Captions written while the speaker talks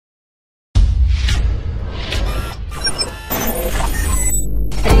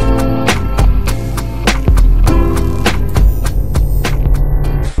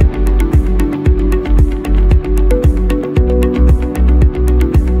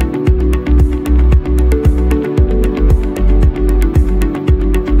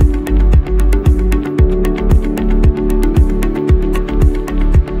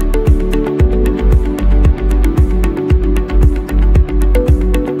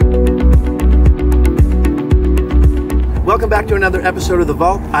Welcome back to another episode of The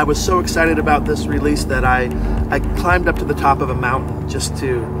Vault. I was so excited about this release that I climbed up to the top of a mountain just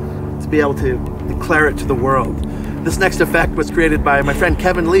to be able to declare it to the world. This next effect was created by my friend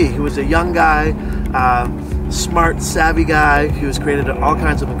Kevin Lee, who is a young guy, smart, savvy guy who's created all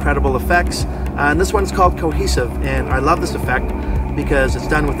kinds of incredible effects. And this one's called Cohesive, and I love this effect because it's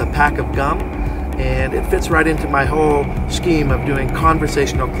done with a pack of gum, and it fits right into my whole scheme of doing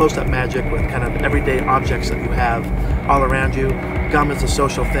conversational close-up magic with kind of everyday objects that you have all around you. Gum is a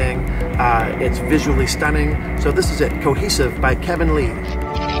social thing. It's visually stunning. So this is it, Cohesive by Kevin Lee.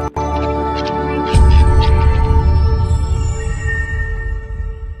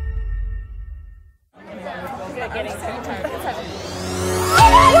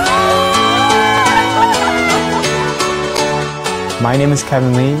 My name is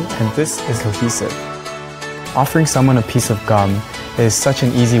Kevin Lee, and this is Cohesive. Offering someone a piece of gum is such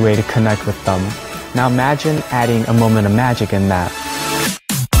an easy way to connect with them. Now imagine adding a moment of magic in that.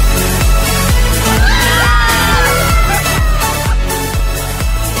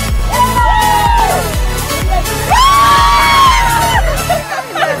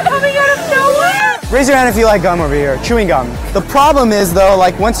 Raise your hand if you like gum over here, chewing gum. The problem is though,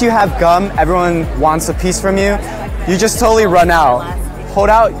 like once you have gum, everyone wants a piece from you. You just totally run out. Hold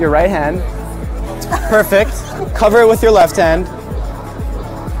out your right hand. Perfect. Cover it with your left hand.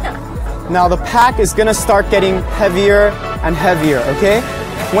 Now the pack is gonna start getting heavier and heavier, okay?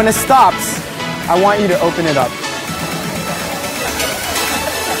 When it stops, I want you to open it up.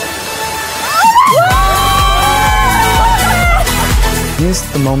 Use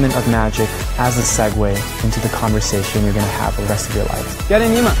the moment of magic as a segue into the conversation you're gonna have the rest of your life. Get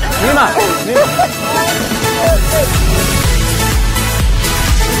in, Nima. Nima.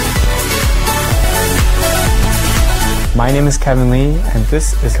 My name is Kevin Lee, and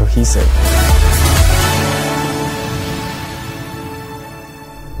this is Cohesive.